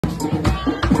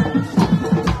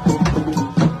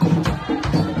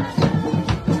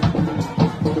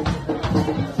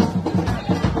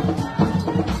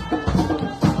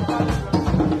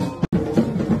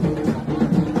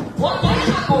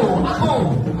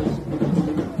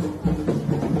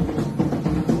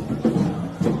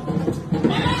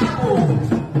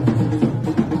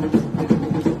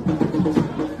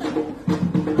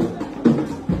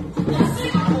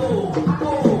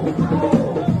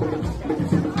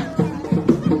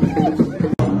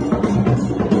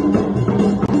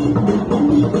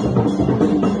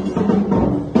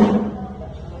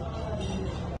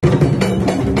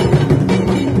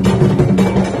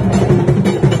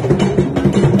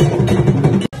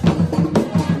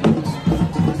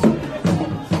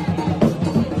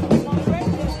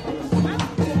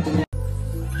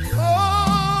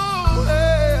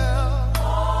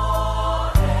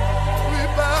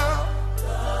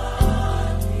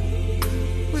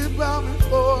bow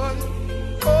before you.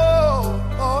 Oh,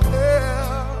 oh,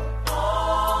 hell.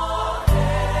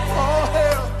 Oh,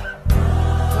 hell.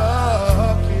 The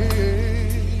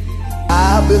King.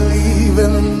 I believe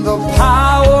in the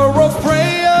power of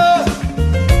prayer,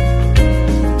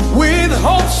 with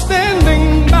hope standing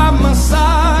by my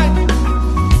side,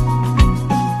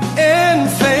 and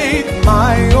faith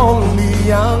my only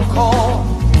anchor.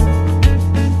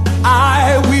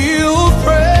 I will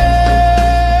pray.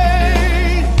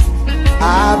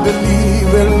 I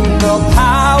believe in the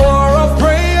power of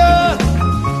prayer,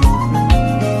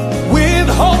 with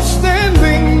hope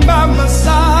standing by my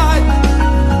side,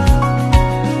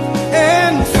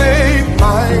 and faith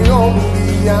my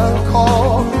only anchor.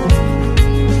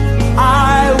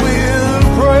 I will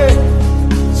pray.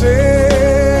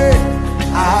 Say,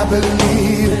 I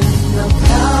believe in the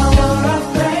power of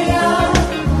prayer.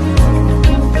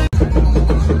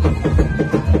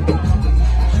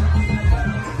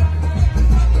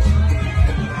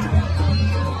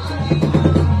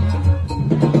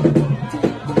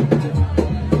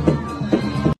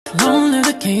 Long live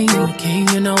the king,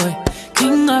 you know it.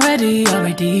 King already,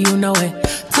 you know it.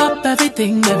 Top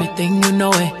everything, you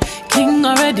know it. King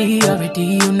already,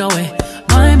 you know it.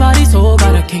 My body, soul,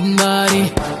 got a king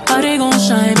body. Body gon'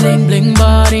 shine, bling, bling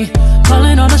body.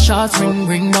 Calling all the shots, ring,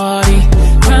 ring body.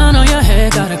 Crown on your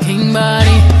head, got a king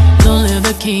body. Don't live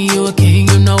the king, you a king,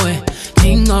 you know it.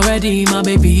 King already, my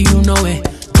baby, you know it.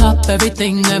 Top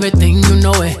everything, you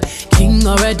know it. King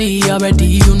already,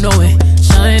 you know it.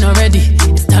 Shine already,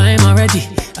 it's time already.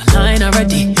 Align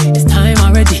already, it's time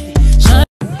already. Shine.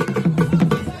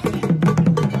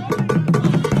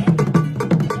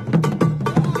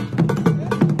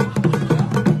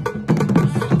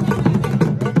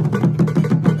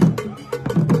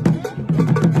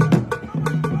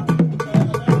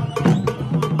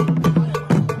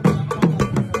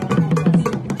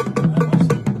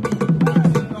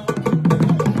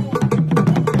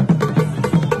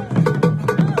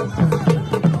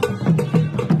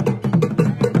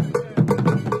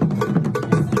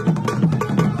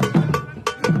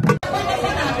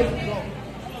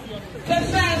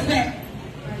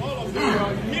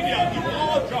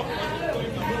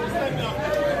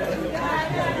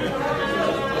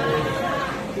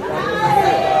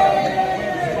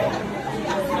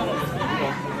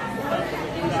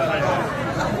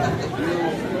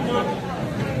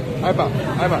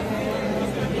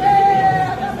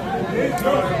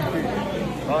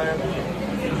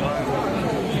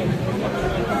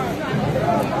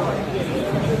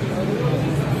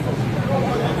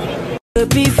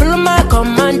 Be full of my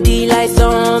command, like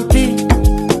zombie.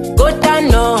 Go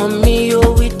down on me, you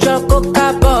with your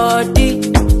coca body.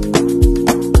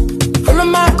 Full of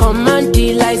my command,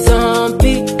 like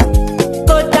zombie.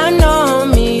 Go down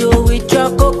on me, you with your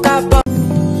coca body.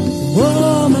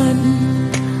 Woman,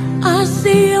 I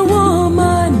see a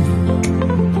woman.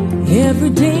 Every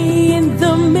day in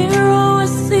the mirror I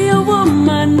see a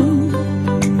woman.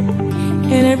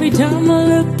 And every time I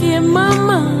look in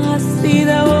mama, I see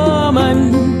that woman.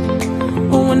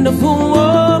 A wonderful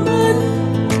woman,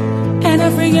 an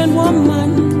African woman,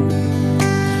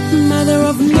 mother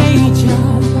of nature.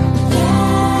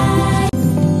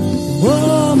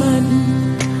 Woman,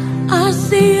 I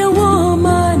see a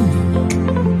woman.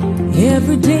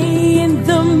 Every day in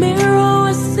the mirror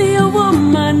I see a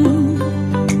woman.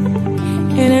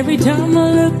 And every time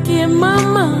I look in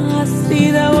mama, I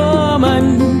see that woman.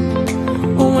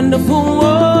 A wonderful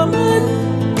woman,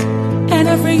 an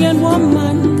African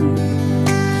woman,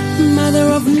 mother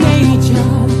of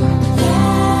nature.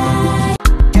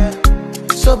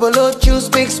 Sobolo juice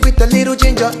mixed with a little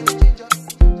ginger.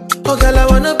 Oh girl, I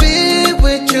wanna be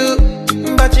with you,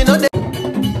 but you know that.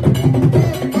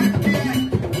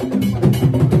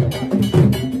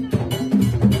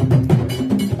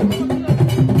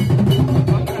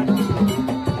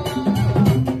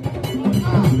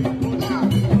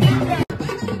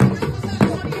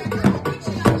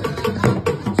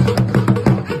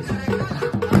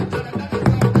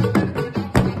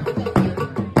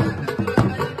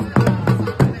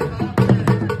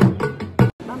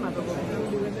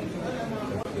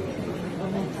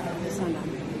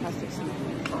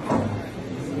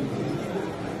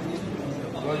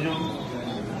 Kojo,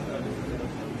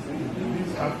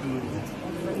 this afternoon,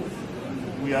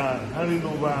 we are handing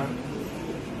over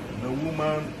the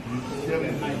woman who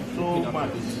sharing so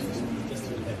much.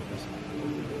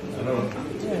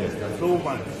 So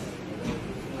much.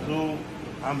 So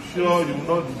I'm sure you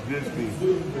will not disgrace me.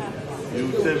 You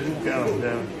will take good care of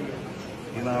them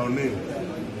in our name.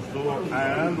 So I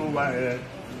hand over here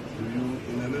to you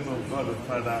in the name of God the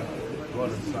Father, God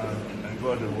the Son, and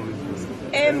God the Holy Spirit.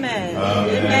 Amen.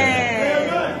 Amen.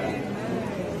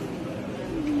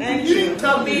 Thank you.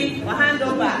 Toby, we'll hand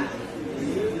over.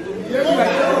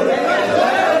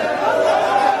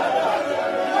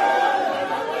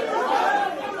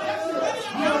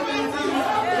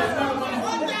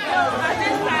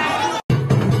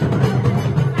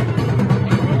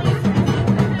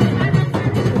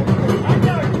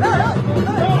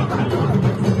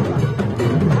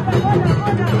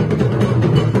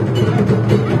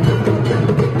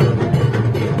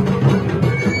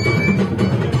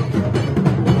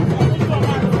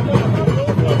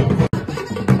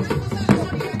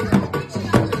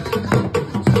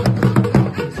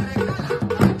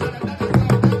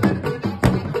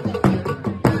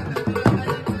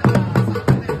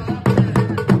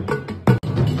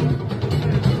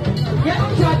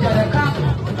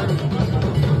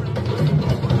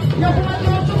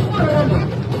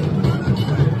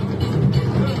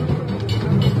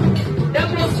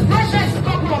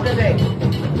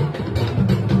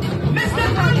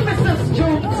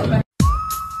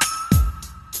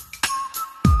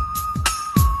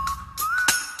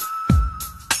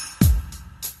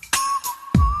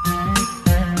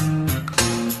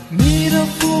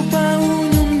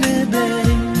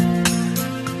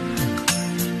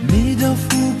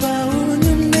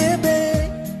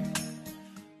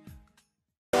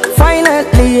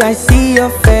 Finally, I see your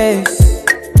face.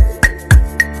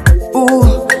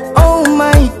 Ooh, oh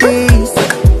my days.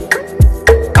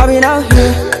 I've been out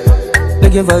here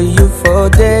looking for you for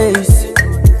days.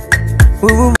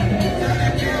 Ooh.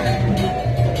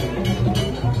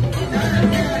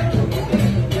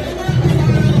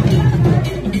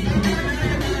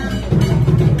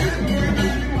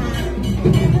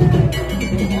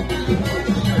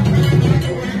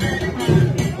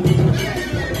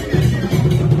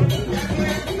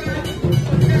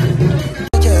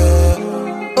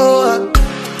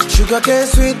 Sugar cane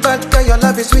sweet, but girl, your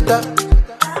love is sweeter.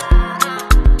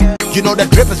 You know that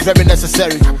drip is very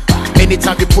necessary.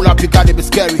 Anytime you pull up, you gotta be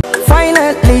scary.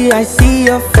 Finally, I see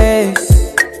your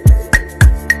face.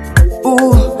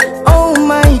 Ooh, oh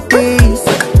my days.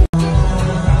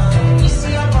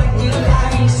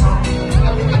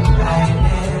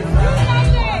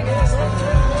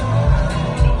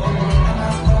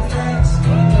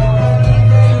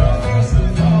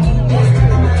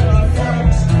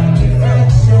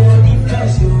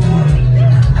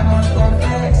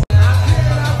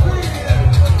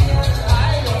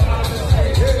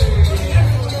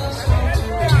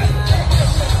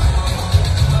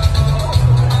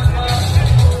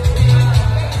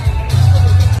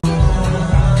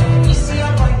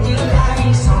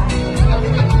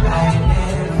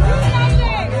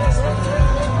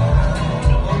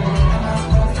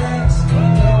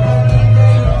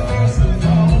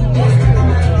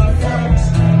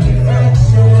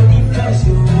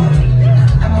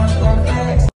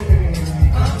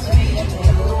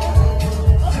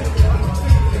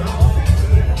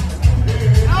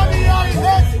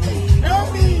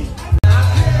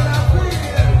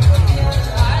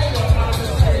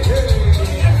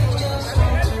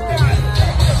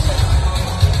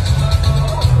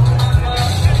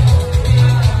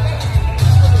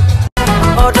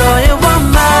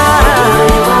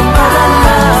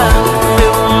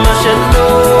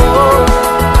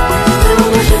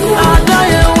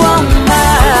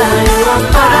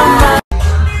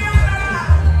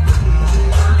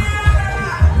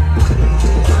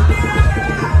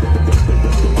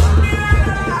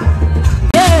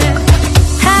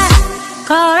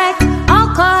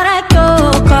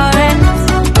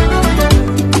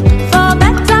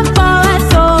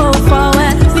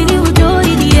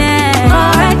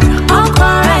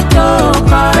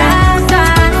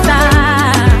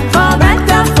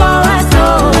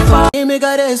 Make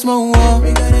a small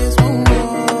war.